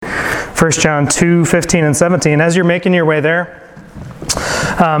1 John 2, 15 and 17. As you're making your way there,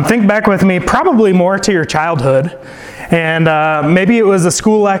 think back with me probably more to your childhood. And maybe it was a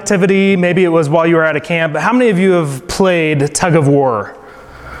school activity, maybe it was while you were at a camp. But how many of you have played tug of war?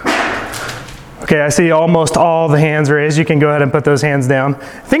 Okay, I see almost all the hands raised. You can go ahead and put those hands down.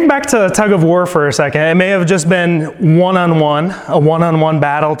 Think back to tug of war for a second. It may have just been a one-on-one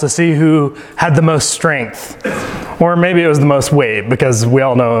battle to see who had the most strength. Or maybe it was the most weight, because we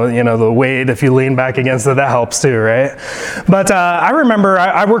all know, the weight, if you lean back against it, that helps too, right? But I remember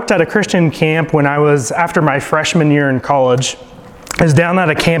I worked at a Christian camp when I was after my freshman year in college. I was down at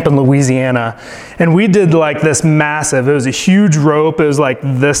a camp in Louisiana, and we did like this massive, it was a huge rope, it was like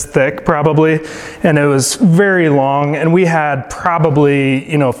this thick probably, and it was very long, and we had probably,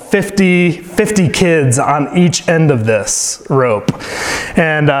 50 kids on each end of this rope.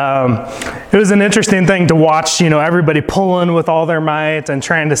 And it was an interesting thing to watch, everybody pulling with all their might and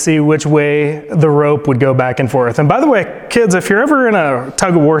trying to see which way the rope would go back and forth. And by the way, kids, if you're ever in a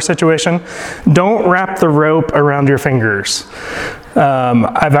tug of war situation, don't wrap the rope around your fingers.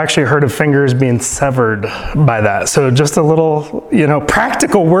 I've actually heard of fingers being severed by that. So just a little,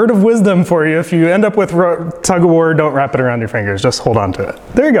 practical word of wisdom for you. If you end up with tug of war, don't wrap it around your fingers. Just hold on to it.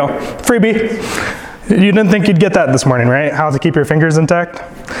 There you go. Freebie. You didn't think you'd get that this morning, right? How to keep your fingers intact?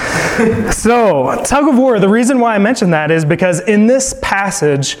 So, tug of war, the reason why I mentioned that is because in this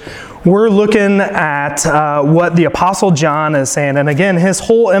passage, we're looking at what the Apostle John is saying. And again, his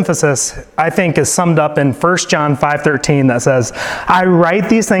whole emphasis, I think, is summed up in 1 John 5:13 that says, I write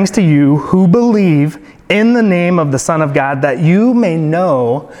these things to you who believe in the name of the Son of God, that you may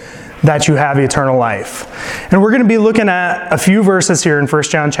know that you have eternal life. And we're going to be looking at a few verses here in 1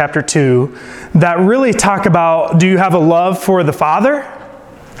 John chapter 2 that really talk about, do you have a love for the Father?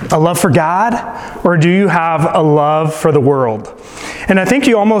 A love for God? Or do you have a love for the world? And I think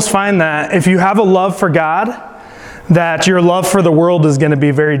you almost find that if you have a love for God, that your love for the world is going to be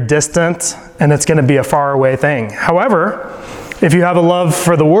very distant and it's going to be a far away thing. However, if you have a love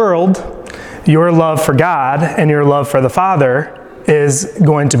for the world, your love for God and your love for the Father is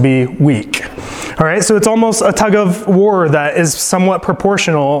going to be weak. All right, so it's almost a tug of war that is somewhat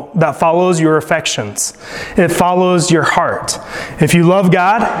proportional, that follows your affections. It follows your heart. If you love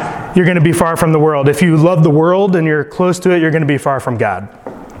God, you're going to be far from the world. If you love the world and you're close to it, you're going to be far from God.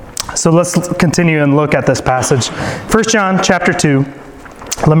 So let's continue and look at this passage. 1 John chapter 2.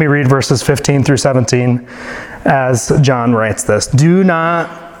 Let me read verses 15 through 17 as John writes this. Do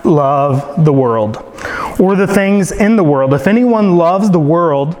not love the world or the things in the world. If anyone loves the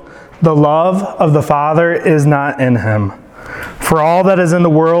world, the love of the Father is not in him. For all that is in the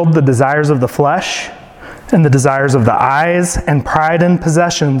world, the desires of the flesh and the desires of the eyes and pride in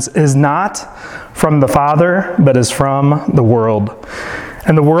possessions is not from the Father, but is from the world.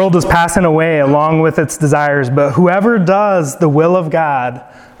 And the world is passing away along with its desires, but whoever does the will of God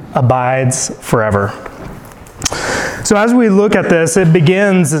abides forever. So as we look at this, it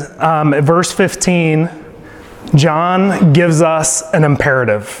begins at verse 15. John gives us an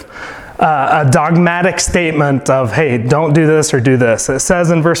imperative, a dogmatic statement of, hey, don't do this or do this. It says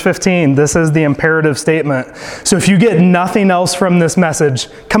in verse 15, this is the imperative statement. So if you get nothing else from this message,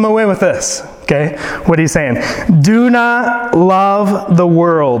 come away with this, okay? What he's saying, do not love the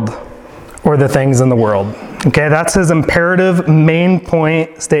world or the things in the world. Okay, that's his imperative main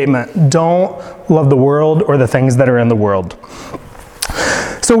point statement. Don't love the world or the things that are in the world.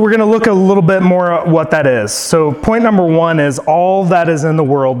 So we're going to look a little bit more at what that is. So point number one is all that is in the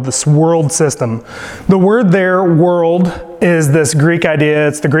world, this world system. The word there, world, is this Greek idea.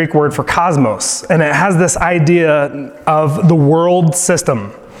 It's the Greek word for cosmos. And it has this idea of the world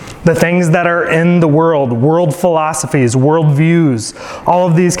system. The things that are in the world philosophies, world views, all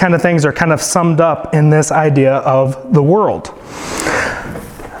of these kind of things are kind of summed up in this idea of the world.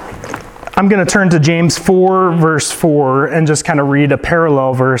 I'm going to turn to James 4, verse 4, and just kind of read a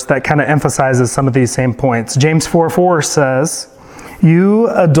parallel verse that kind of emphasizes some of these same points. James 4:4 says, "You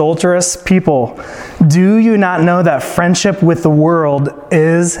adulterous people, do you not know that friendship with the world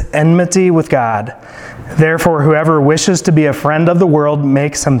is enmity with God? Therefore, whoever wishes to be a friend of the world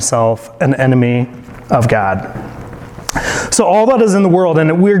makes himself an enemy of God." So all that is in the world,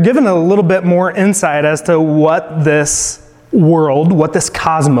 and we're given a little bit more insight as to what this world, what this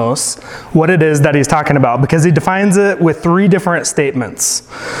cosmos, what it is that he's talking about, because he defines it with three different statements.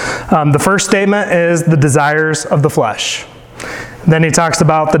 The first statement is the desires of the flesh. Then he talks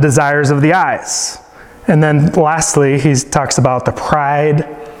about the desires of the eyes. And then lastly, he talks about the pride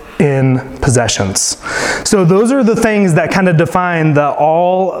in possessions. So those are the things that kind of define the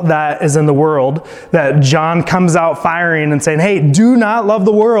all that is in the world, that John comes out firing and saying, hey, do not love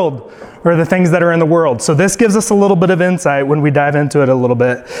the world or the things that are in the world. So this gives us a little bit of insight when we dive into it a little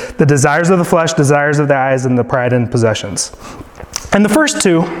bit. The desires of the flesh, desires of the eyes, and the pride in possessions. And the first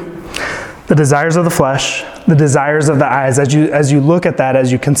two, the desires of the flesh, the desires of the eyes, as you look at that,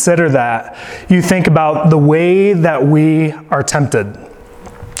 as you consider that, you think about the way that we are tempted,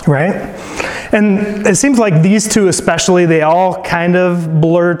 right? And it seems like these two especially, they all kind of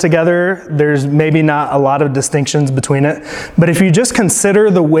blur together. There's maybe not a lot of distinctions between it. But if you just consider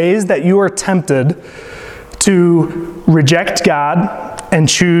the ways that you are tempted to reject God and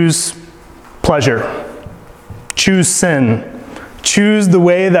choose pleasure, choose sin, choose the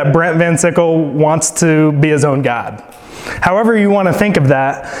way that Brent Van Sickle wants to be his own God. However you want to think of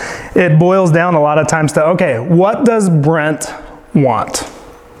that, it boils down a lot of times to, okay, what does Brent want?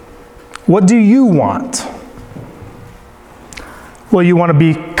 What do you want? Well, you want to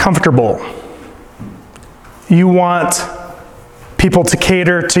be comfortable. You want people to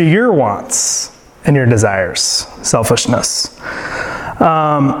cater to your wants and your desires, selfishness.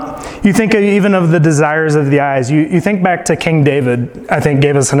 You think even of the desires of the eyes. You think back to King David, I think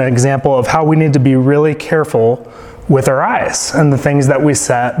gave us an example of how we need to be really careful with our eyes and the things that we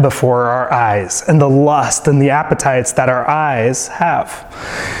set before our eyes and the lust and the appetites that our eyes have.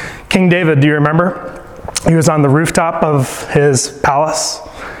 King David, do you remember? He was on the rooftop of his palace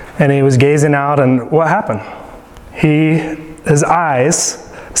and he was gazing out, and what happened? His eyes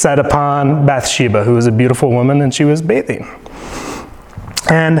set upon Bathsheba, who was a beautiful woman, and she was bathing.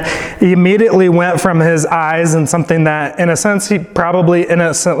 And he immediately went from his eyes and something that, in a sense, he probably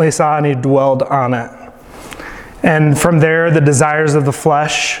innocently saw, and he dwelled on it. And from there, the desires of the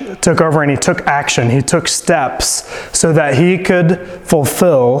flesh took over, and he took action. He took steps so that he could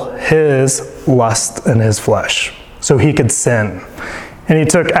fulfill his lust in his flesh, so he could sin. And he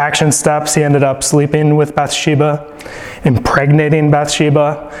took action steps. He ended up sleeping with Bathsheba, impregnating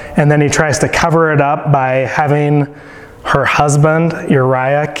Bathsheba, and then he tries to cover it up by having her husband,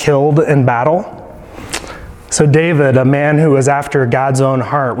 Uriah, killed in battle. So David, a man who was after God's own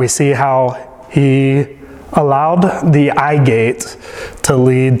heart, we see how he allowed the eye gate to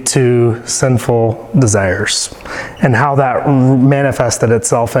lead to sinful desires, and how that manifested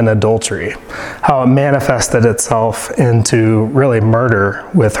itself in adultery, how it manifested itself into really murder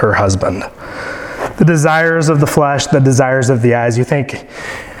with her husband. The desires of the flesh, the desires of the eyes. You think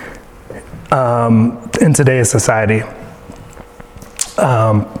in today's society,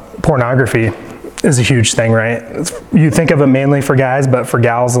 pornography is a huge thing, right? You think of it mainly for guys, but for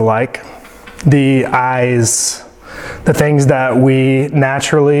gals alike. The eyes, the things that we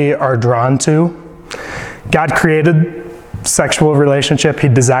naturally are drawn to. God created sexual relationship. He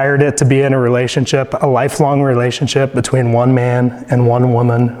desired it to be in a relationship, a lifelong relationship between one man and one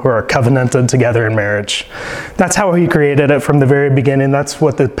woman who are covenanted together in marriage. That's how he created it from the very beginning. That's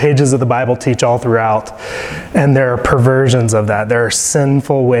what the pages of the Bible teach all throughout. And there are perversions of that. There are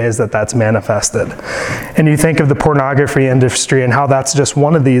sinful ways that that's manifested. And you think of the pornography industry and how that's just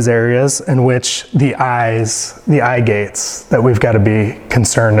one of these areas in which the eye gates that we've got to be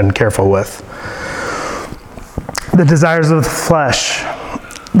concerned and careful with. The desires of the flesh,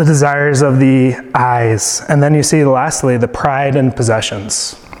 the desires of the eyes, and then you see lastly the pride and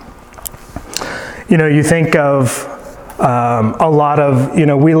possessions. You think of a lot of,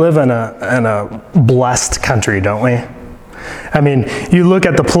 we live in a blessed country, don't we? I mean, you look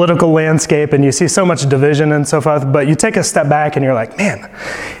at the political landscape and you see so much division and so forth, but you take a step back and you're like, man,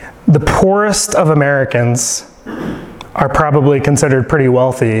 the poorest of Americans are probably considered pretty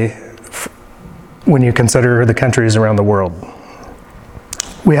wealthy when you consider the countries around the world.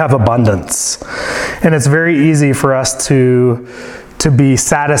 We have abundance. And it's very easy for us to be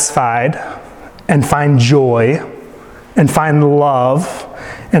satisfied and find joy and find love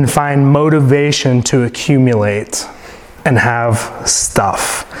and find motivation to accumulate and have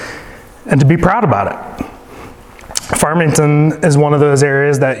stuff and to be proud about it. Farmington is one of those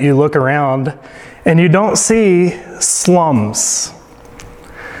areas that you look around and you don't see slums.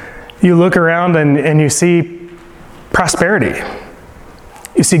 You look around and you see prosperity.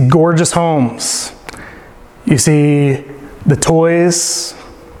 You see gorgeous homes. You see the toys,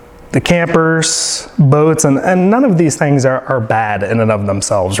 the campers, boats, and none of these things are bad in and of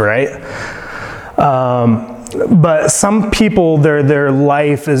themselves, right? But some people, their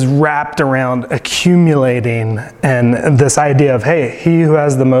life is wrapped around accumulating and this idea of, hey, he who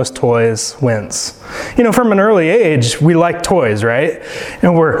has the most toys wins. From an early age, we like toys, right?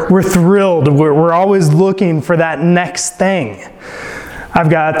 And we're thrilled. We're always looking for that next thing. I've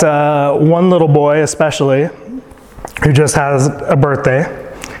got one little boy especially who just has a birthday,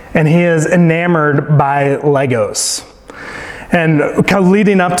 and he is enamored by Legos. And kind of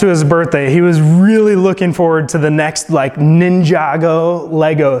leading up to his birthday, he was really looking forward to the next like Ninjago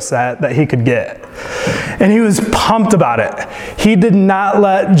Lego set that he could get. And he was pumped about it. He did not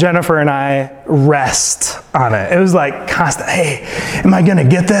let Jennifer and I rest on it. It was like constant, hey, am I gonna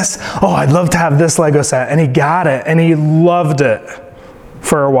get this? Oh, I'd love to have this Lego set. And he got it and he loved it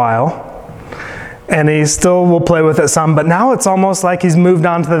for a while. And he still will play with it some, but now it's almost like he's moved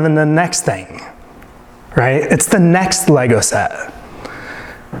on to the next thing. Right? It's the next Lego set.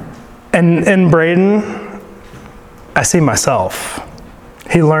 And in Braden, I see myself.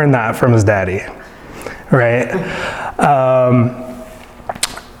 He learned that from his daddy. Right?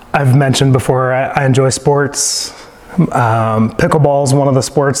 I've mentioned before, I enjoy sports. Pickleball is one of the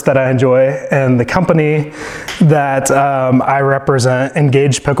sports that I enjoy, and the company that I represent,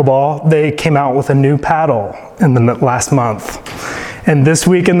 Engage Pickleball, they came out with a new paddle in the last month. And this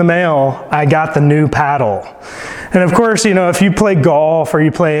week in the mail, I got the new paddle. And of course, you know, if you play golf or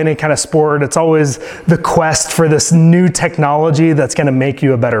you play any kind of sport, it's always the quest for this new technology that's going to make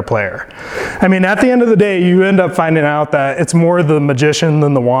you a better player. I mean, at the end of the day, you end up finding out that it's more the magician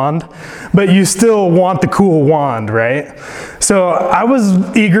than the wand, but you still want the cool wand, right? So I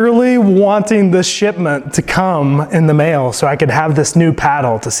was eagerly wanting this shipment to come in the mail so I could have this new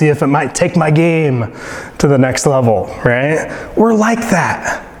paddle to see if it might take my game to the next level, right? We're like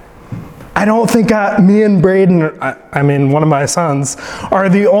that. I don't think me and Braden, I mean one of my sons, are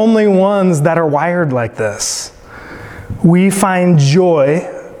the only ones that are wired like this. We find joy,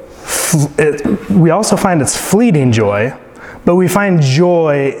 we also find it's fleeting joy, but we find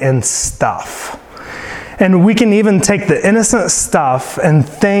joy in stuff. And we can even take the innocent stuff and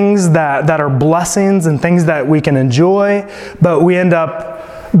things that are blessings and things that we can enjoy, but we end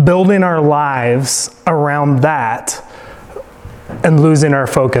up building our lives around that and losing our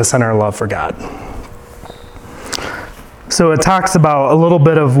focus and our love for God. So it talks about a little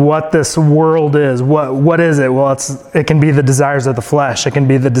bit of what this world is. What is it? Well, it can be the desires of the flesh. It can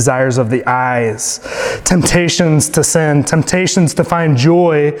be the desires of the eyes. Temptations to sin. Temptations to find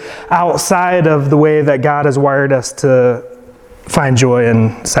joy outside of the way that God has wired us to find joy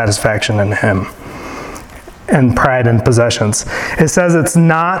and satisfaction in Him. And pride in possessions. It says it's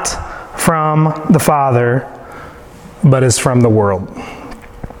not from the Father, but is from the world.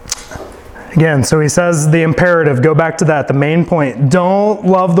 Again, so he says the imperative, go back to that, the main point. Don't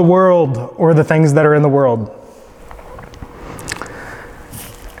love the world or the things that are in the world.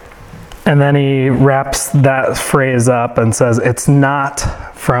 And then he wraps that phrase up and says, it's not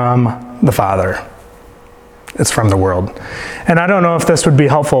from the Father. It's from the world. And I don't know if this would be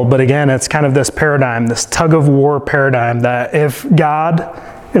helpful, but again, it's kind of this paradigm, this tug of war paradigm that if God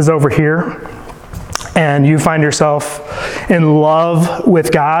is over here, and you find yourself in love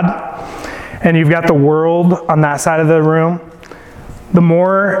with God, and you've got the world on that side of the room, the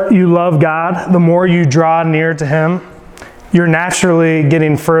more you love God, the more you draw near to Him, you're naturally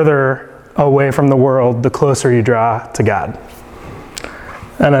getting further away from the world the closer you draw to God.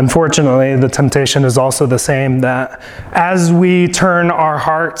 And unfortunately, the temptation is also the same, that as we turn our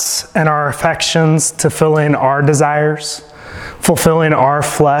hearts and our affections to filling our desires, fulfilling our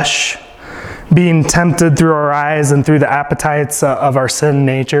flesh, being tempted through our eyes and through the appetites of our sin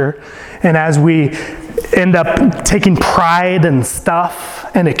nature. And as we end up taking pride in stuff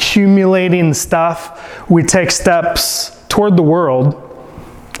and accumulating stuff, we take steps toward the world,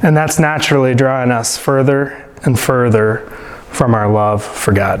 and that's naturally drawing us further and further from our love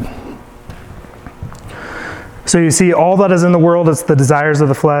for God. So you see, all that is in the world, it's the desires of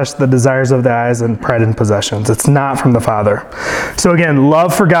the flesh, the desires of the eyes, and pride in possessions. It's not from the Father. So again,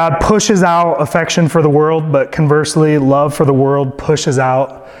 love for God pushes out affection for the world, but conversely, love for the world pushes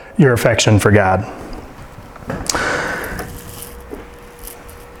out your affection for God.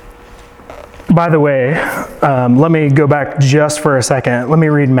 By the way, let me go back just for a second. Let me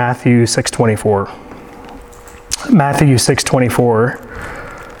read Matthew 6:24. Matthew 6:24,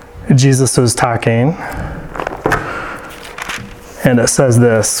 Jesus was talking. And it says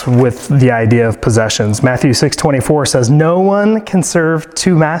this with the idea of possessions. Matthew 6:24 says, no one can serve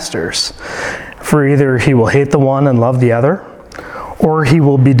two masters, for either he will hate the one and love the other, or he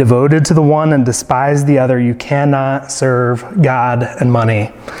will be devoted to the one and despise the other. You cannot serve God and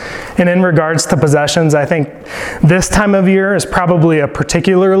money. And in regards to possessions, I think this time of year is probably a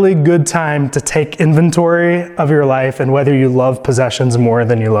particularly good time to take inventory of your life and whether you love possessions more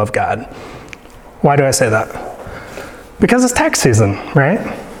than you love God. Why do I say that? Because it's tax season, right?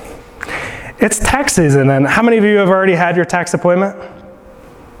 It's tax season, and how many of you have already had your tax appointment?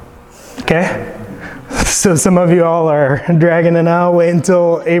 Okay. So some of you all are dragging it out, wait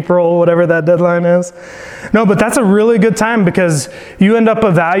until April, whatever that deadline is. No, but that's a really good time because you end up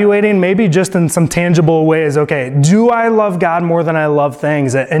evaluating maybe just in some tangible ways. Okay, do I love God more than I love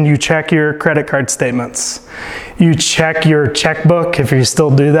things? And you check your credit card statements. You check your checkbook if you still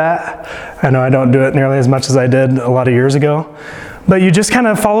do that. I know I don't do it nearly as much as I did a lot of years ago. But you just kind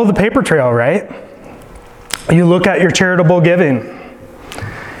of follow the paper trail, right? You look at your charitable giving.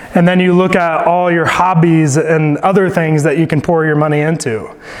 And then you look at all your hobbies and other things that you can pour your money into.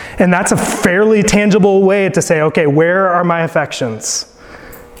 And that's a fairly tangible way to say, okay, where are my affections?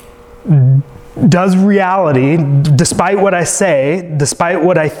 Does reality, despite what I say, despite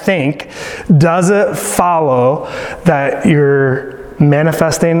what I think, does it follow that you're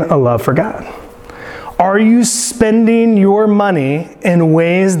manifesting a love for God? Are you spending your money in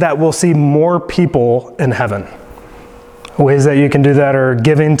ways that will see more people in heaven? Ways that you can do that are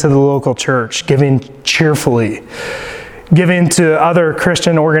giving to the local church, giving cheerfully, giving to other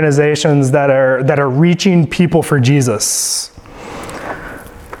Christian organizations that are reaching people for Jesus.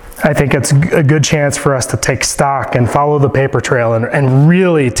 I think it's a good chance for us to take stock and follow the paper trail and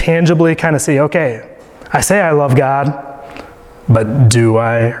really tangibly kind of see, okay, I say I love God, but do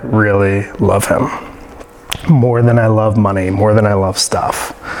I really love Him? More than I love money, more than I love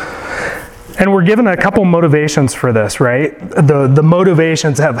stuff. And we're given a couple motivations for this, right? The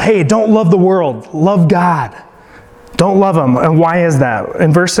motivations have, hey, don't love the world, love God. Don't love Him. And why is that?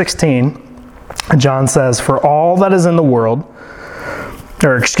 In verse 16, John says, for all that is in the world,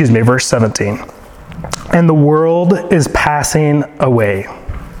 verse 17, and the world is passing away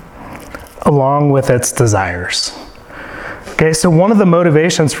along with its desires. Okay, so one of the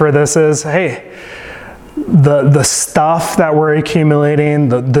motivations for this is, hey, the stuff that we're accumulating,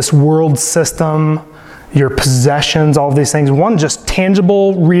 this world system, your possessions, all of these things. One just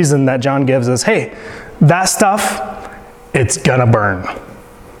tangible reason that John gives is, hey, that stuff, it's gonna burn.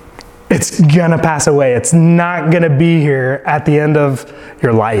 It's gonna pass away. It's not gonna be here at the end of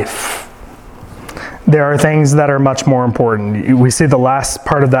your life. There are things that are much more important. We see the last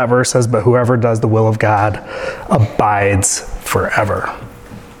part of that verse says, but whoever does the will of God abides forever.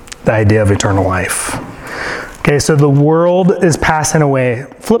 The idea of eternal life. Okay, so the world is passing away.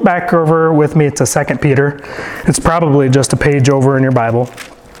 Flip back over with me to 2 Peter. It's probably just a page over in your Bible. 2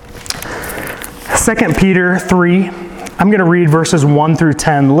 Peter 3. I'm going to read verses 1 through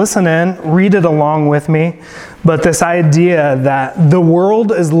 10. Listen in, read it along with me. But this idea that the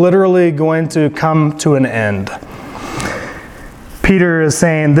world is literally going to come to an end. Peter is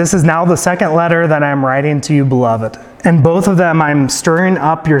saying, this is now the second letter that I'm writing to you, beloved. And both of them I'm stirring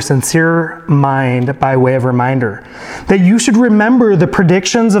up your sincere mind by way of reminder, that you should remember the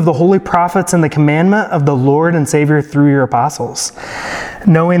predictions of the holy prophets and the commandment of the Lord and Savior through your apostles.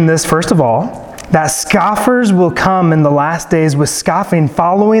 Knowing this, first of all, that scoffers will come in the last days with scoffing,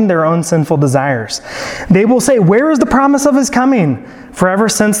 following their own sinful desires. They will say, where is the promise of His coming? For ever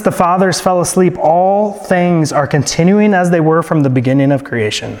since the fathers fell asleep, all things are continuing as they were from the beginning of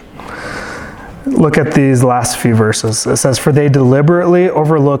creation. Look at these last few verses. It says, for they deliberately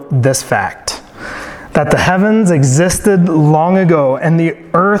overlooked this fact, that the heavens existed long ago, and the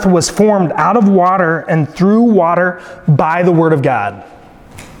earth was formed out of water and through water by the word of God.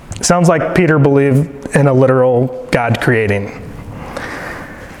 Sounds like Peter believed in a literal God creating.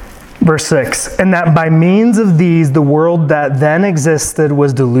 Verse 6, and that by means of these the world that then existed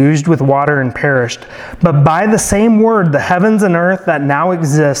was deluged with water and perished. But by the same word the heavens and earth that now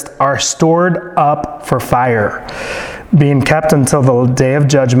exist are stored up for fire, being kept until the day of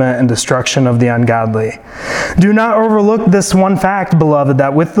judgment and destruction of the ungodly. Do not overlook this one fact, beloved,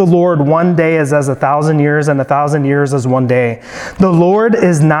 that with the Lord 1 day is as 1,000 years, and 1,000 years as 1 day. The Lord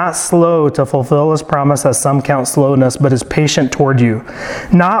is not slow to fulfill His promise, as some count slowness, but is patient toward you,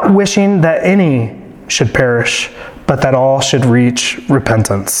 not wishing that any should perish, but that all should reach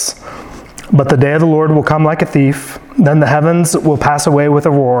repentance. But the day of the Lord will come like a thief. Then the heavens will pass away with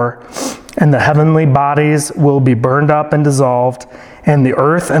a roar, and the heavenly bodies will be burned up and dissolved, and the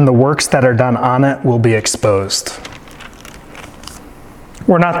earth and the works that are done on it will be exposed.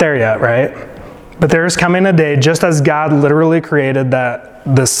 We're not there yet, right? But there is coming a day, just as God literally created, that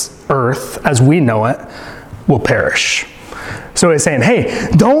this earth, as we know it, will perish. So He's saying, hey,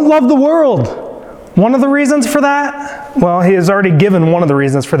 don't love the world. One of the reasons for that? Well, He has already given one of the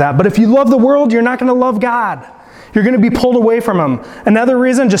reasons for that. But if you love the world, you're not going to love God. You're going to be pulled away from Him. Another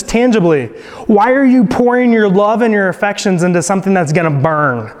reason, just tangibly, why are you pouring your love and your affections into something that's going to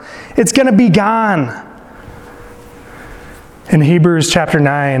burn? It's going to be gone. In Hebrews chapter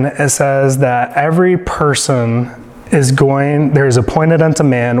 9, it says that every person there is appointed unto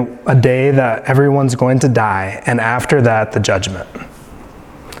man a day that everyone's going to die, and after that, the judgment.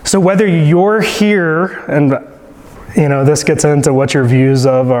 So whether you're here, and this gets into what your views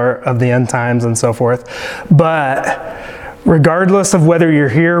are of the end times and so forth, but regardless of whether you're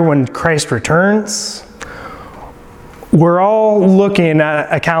here when Christ returns, we're all looking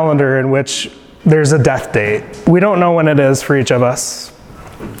at a calendar in which there's a death date. We don't know when it is for each of us,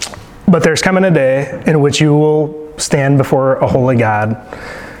 but there's coming a day in which you will stand before a holy God,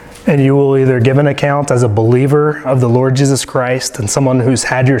 and you will either give an account as a believer of the Lord Jesus Christ and someone who's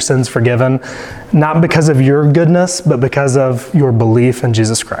had your sins forgiven, not because of your goodness, but because of your belief in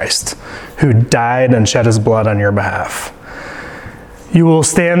Jesus Christ, who died and shed his blood on your behalf. You will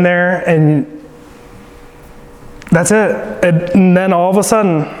stand there, and that's it. And then all of a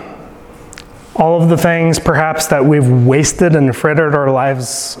sudden, all of the things perhaps that we've wasted and frittered our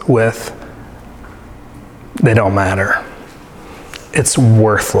lives with, they don't matter. It's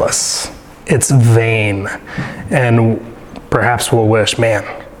worthless. It's vain. And perhaps we'll wish, man,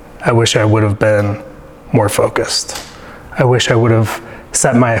 I wish I would have been more focused. I wish I would have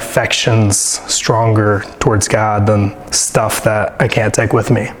set my affections stronger towards God than stuff that I can't take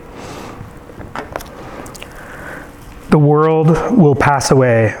with me. The world will pass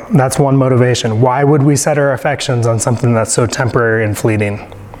away. That's one motivation. Why would we set our affections on something that's so temporary and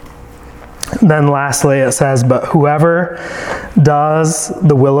fleeting? Then lastly, it says, but whoever does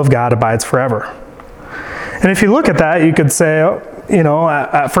the will of God abides forever. And if you look at that, you could say,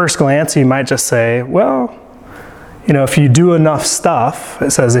 at first glance, you might just say, well, if you do enough stuff,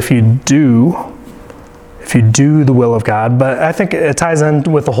 it says if you do the will of God. But I think it ties in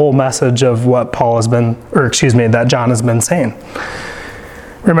with the whole message of what that John has been saying.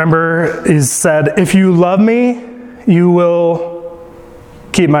 Remember, he said, if you love me, you will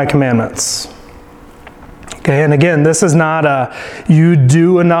keep my commandments. Okay, and again, this is not you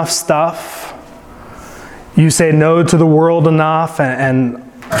do enough stuff, you say no to the world enough, and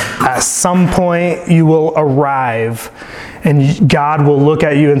at some point you will arrive and God will look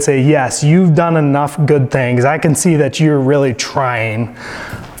at you and say, yes, you've done enough good things. I can see that you're really trying.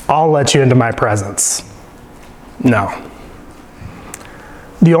 I'll let you into my presence. No.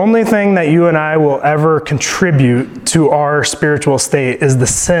 The only thing that you and I will ever contribute to our spiritual state is the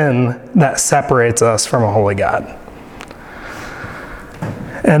sin that separates us from a holy God.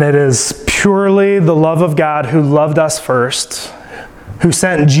 And it is purely the love of God who loved us first, who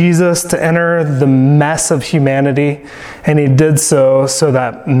sent Jesus to enter the mess of humanity, and he did so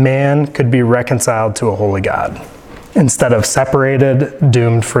that man could be reconciled to a holy God, instead of separated,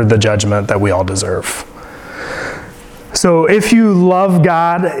 doomed for the judgment that we all deserve. So if you love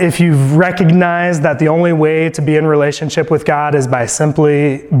God, if you've recognized that the only way to be in relationship with God is by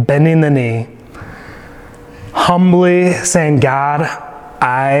simply bending the knee, humbly saying, God,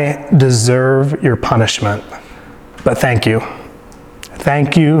 I deserve your punishment, but thank you.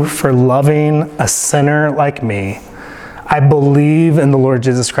 Thank you for loving a sinner like me. I believe in the Lord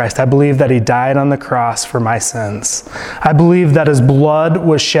Jesus Christ. I believe that he died on the cross for my sins. I believe that his blood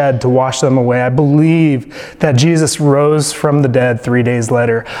was shed to wash them away. I believe that Jesus rose from the dead 3 days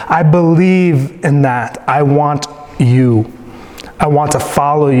later. I believe in that. I want you. I want to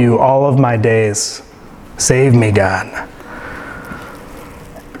follow you all of my days. Save me, God.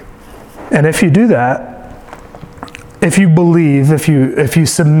 And if you do that, if you believe, if you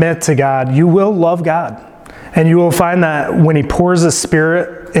submit to God, you will love God. And you will find that when he pours his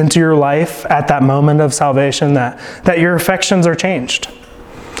Spirit into your life at that moment of salvation, that your affections are changed.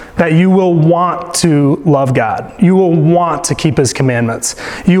 That you will want to love God. You will want to keep his commandments.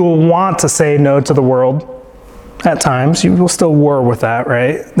 You will want to say no to the world. At times, you will still war with that,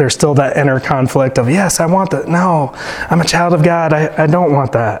 right? There's still that inner conflict of, yes, I want that. No, I'm a child of God. I don't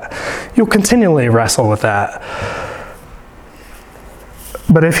want that. You'll continually wrestle with that.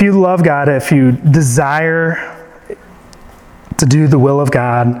 But if you love God, if you desire to do the will of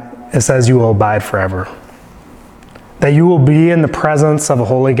God, it says you will abide forever. That you will be in the presence of a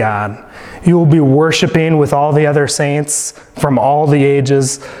holy God. You will be worshiping with all the other saints from all the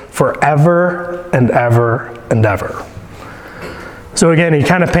ages forever and ever and ever. So again, he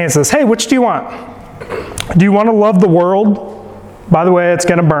kind of paints this, hey, which do you want? Do you want to love the world? By the way, it's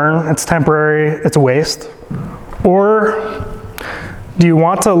going to burn. It's temporary. It's a waste. Or do you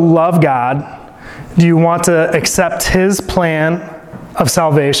want to love God? Do you want to accept his plan of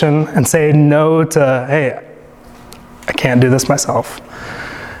salvation and say no to, hey, I can't do this myself?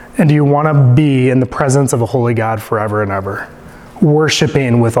 And do you want to be in the presence of a holy God forever and ever,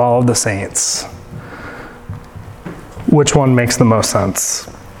 worshiping with all of the saints? Which one makes the most sense?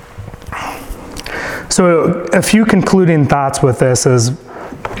 So a few concluding thoughts with this is,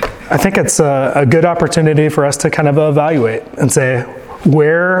 I think it's a good opportunity for us to kind of evaluate and say,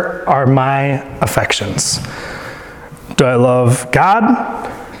 where are my affections? Do I love God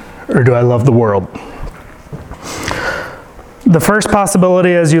or do I love the world? The first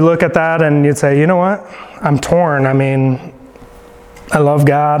possibility is you look at that and you'd say, you know what? I'm torn. I mean, I love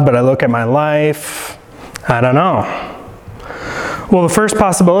God, but I look at my life. I don't know. Well, the first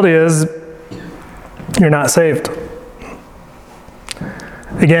possibility is you're not saved.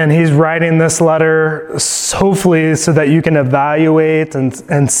 Again, he's writing this letter hopefully so that you can evaluate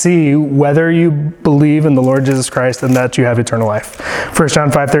and see whether you believe in the Lord Jesus Christ and that you have eternal life. 1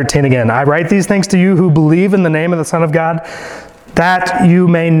 John 5:13 again, I write these things to you who believe in the name of the Son of God, that you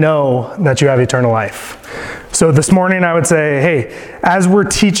may know that you have eternal life. So this morning I would say, hey, as we're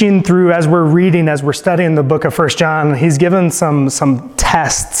teaching through, as we're reading, as we're studying the book of 1 John, he's given some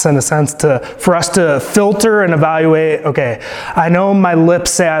tests in a sense for us to filter and evaluate, okay, I know my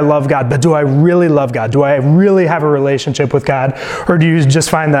lips say I love God, but do I really love God? Do I really have a relationship with God? Or do you just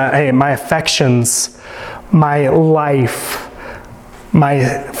find that, hey, my affections, my life,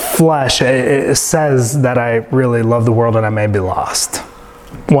 my flesh, it says that I really love the world and I may be lost.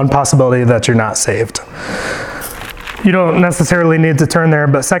 One possibility that you're not saved. You don't necessarily need to turn there,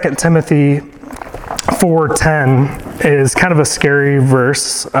 but 2 Timothy 4:10 is kind of a scary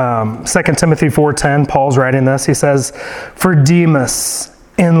verse. 2 Timothy 4:10, Paul's writing this. He says, for Demas,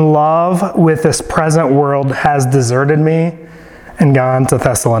 in love with this present world, has deserted me and gone to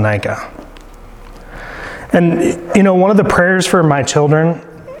Thessalonica. And, you know, one of the prayers for my children,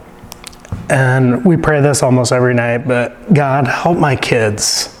 and we pray this almost every night, but God, help my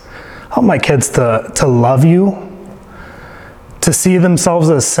kids. Help my kids to love you, to see themselves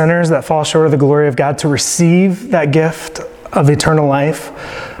as sinners that fall short of the glory of God, to receive that gift of eternal life,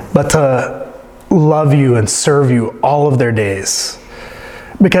 but to love you and serve you all of their days.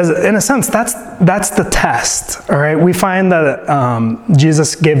 Because in a sense, that's the test, all right? We find that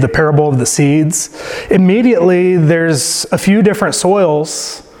Jesus gave the parable of the seeds. Immediately, there's a few different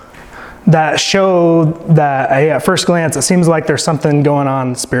soils that show that, hey, at first glance, it seems like there's something going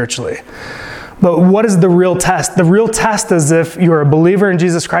on spiritually. But what is the real test? The real test is if you're a believer in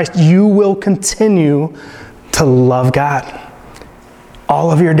Jesus Christ, you will continue to love God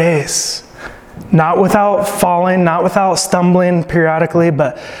all of your days. Not without falling, not without stumbling periodically,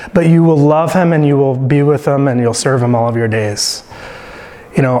 but you will love Him and you will be with Him and you'll serve Him all of your days.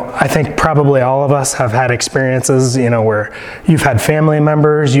 You know, I think probably all of us have had experiences, you know, where you've had family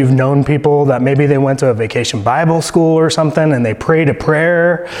members, you've known people that maybe they went to a vacation Bible school or something and they prayed a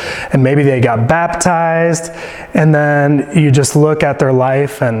prayer and maybe they got baptized, and then you just look at their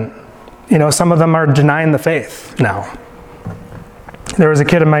life and, you know, some of them are denying the faith now. There was a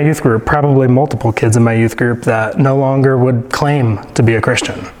kid in my youth group, probably multiple kids in my youth group, that no longer would claim to be a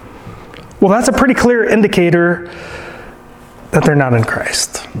Christian. Well, that's a pretty clear indicator that they're not in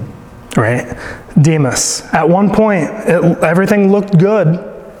Christ, right? Demas, at one point, everything looked good.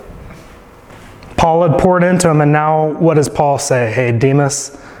 Paul had poured into him, and now what does Paul say? Hey,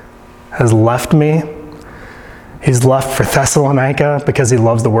 Demas has left me. He's left for Thessalonica because he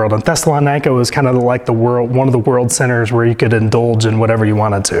loves the world. And Thessalonica was kind of like the world, one of the world centers where you could indulge in whatever you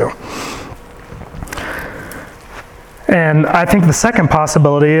wanted to. And I think the second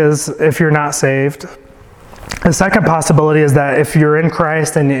possibility is, if you're not saved, the second possibility is that if you're in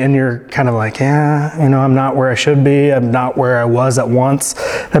Christ and you're kind of like, yeah, you know, I'm not where I should be, I'm not where I was at once,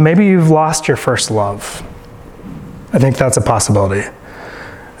 that maybe you've lost your first love. I think that's a possibility.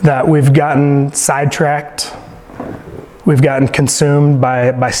 That we've gotten sidetracked, we've gotten consumed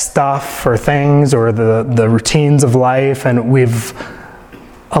by stuff or things or the routines of life, and we've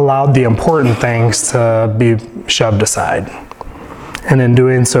allowed the important things to be shoved aside. And in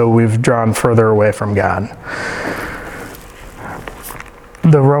doing so, we've drawn further away from God.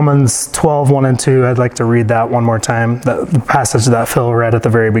 The Romans 12, 1 and 2, I'd like to read that one more time, the passage that Phil read at the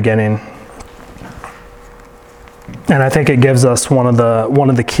very beginning. And I think it gives us one of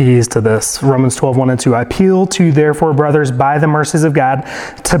the keys to this. Romans 12, 1 and 2. I appeal to you, therefore, brothers, by the mercies of God,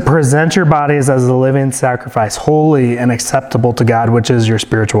 to present your bodies as a living sacrifice, holy and acceptable to God, which is your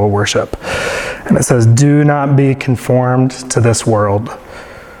spiritual worship. And it says, do not be conformed to this world,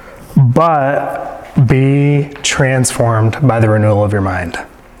 but be transformed by the renewal of your mind.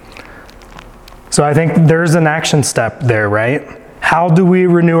 So I think there's an action step there, right? How do we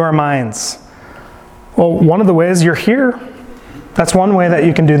renew our minds? Well, one of the ways, you're here. That's one way that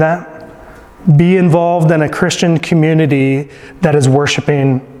you can do that. Be involved in a Christian community that is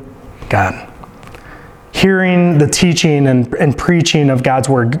worshiping God. hearing the teaching and preaching of God's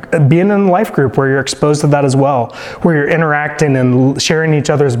word, being in a life group where you're exposed to that as well, where you're interacting and sharing each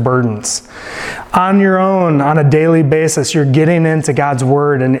other's burdens. On your own, on a daily basis, you're getting into God's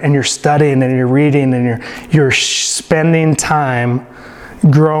word and you're studying and you're reading and you're spending time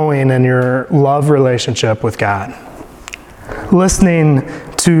growing in your love relationship with God. Listening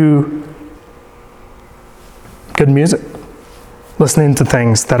to good music. Listening to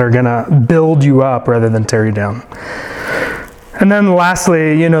things that are going to build you up rather than tear you down. And then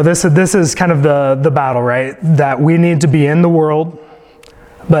lastly, this is kind of the battle, right? That we need to be in the world,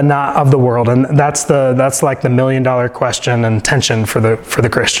 but not of the world. And that's like the $1 million question and tension for the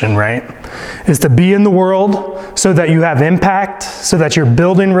Christian, right? Is to be in the world so that you have impact, so that you're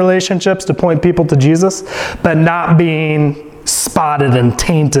building relationships to point people to Jesus, but not being spotted and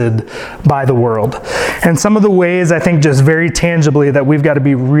tainted by the world. And some of the ways I think just very tangibly that we've got to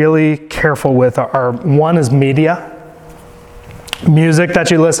be really careful with are one is media. Music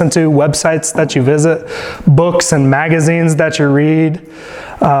that you listen to, websites that you visit, books and magazines that you read,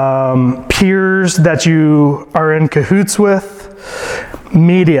 peers that you are in cahoots with,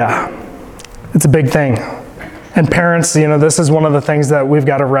 media. It's a big thing. And parents, this is one of the things that we've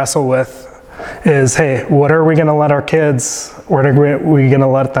got to wrestle with is, hey, what are we going to let our kids, what are we going to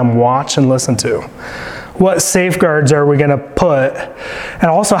let them watch and listen to? What safeguards are we going to put? And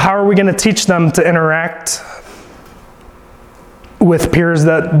also, how are we going to teach them to interact with peers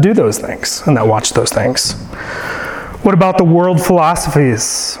that do those things and that watch those things? What about the world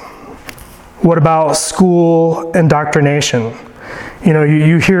philosophies? What about school indoctrination?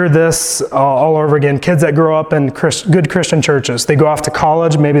 You hear this all over again. Kids that grow up in good Christian churches, they go off to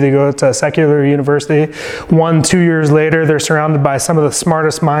college, maybe they go to a secular university. 1-2 years later, they're surrounded by some of the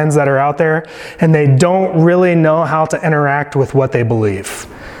smartest minds that are out there, and they don't really know how to interact with what they believe.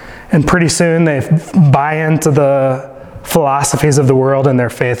 And pretty soon they buy into the philosophies of the world, and their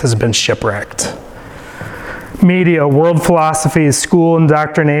faith has been shipwrecked. Media, world philosophies, school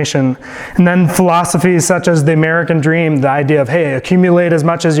indoctrination, and then philosophies such as the American dream, the idea of, hey, accumulate as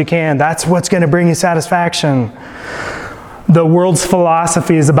much as you can. That's what's going to bring you satisfaction. The world's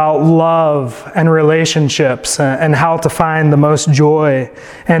philosophies about love and relationships and how to find the most joy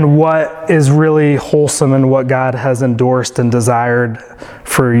and what is really wholesome and what God has endorsed and desired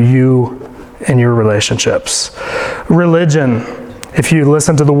for you and your relationships. Religion. If you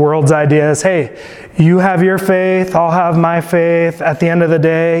listen to the world's ideas, hey, you have your faith, I'll have my faith. At the end of the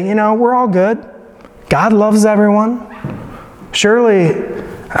day, we're all good. God loves everyone. Surely,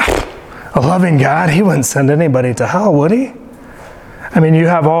 a loving God, he wouldn't send anybody to hell, would he? You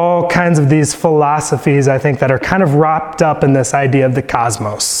have all kinds of these philosophies, I think, that are kind of wrapped up in this idea of the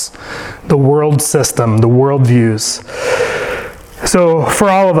cosmos, the world system, the world views. So for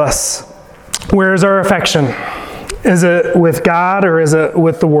all of us, where's our affection? Is it with God or is it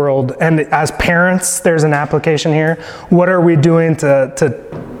with the world? And as parents, there's an application here. What are we doing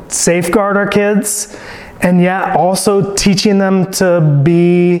to safeguard our kids and yet also teaching them to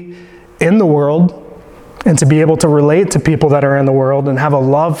be in the world and to be able to relate to people that are in the world and have a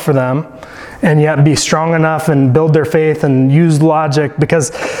love for them and yet be strong enough and build their faith and use logic,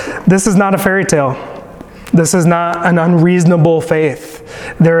 because this is not a fairy tale. This is not an unreasonable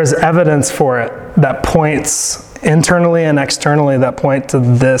faith. There is evidence for it that points internally and externally that point to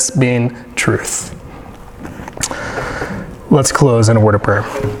this being truth. Let's close in a word of prayer.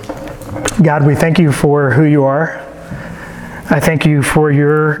 God, we thank you for who you are. I thank you for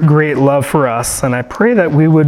your great love for us, and I pray that we would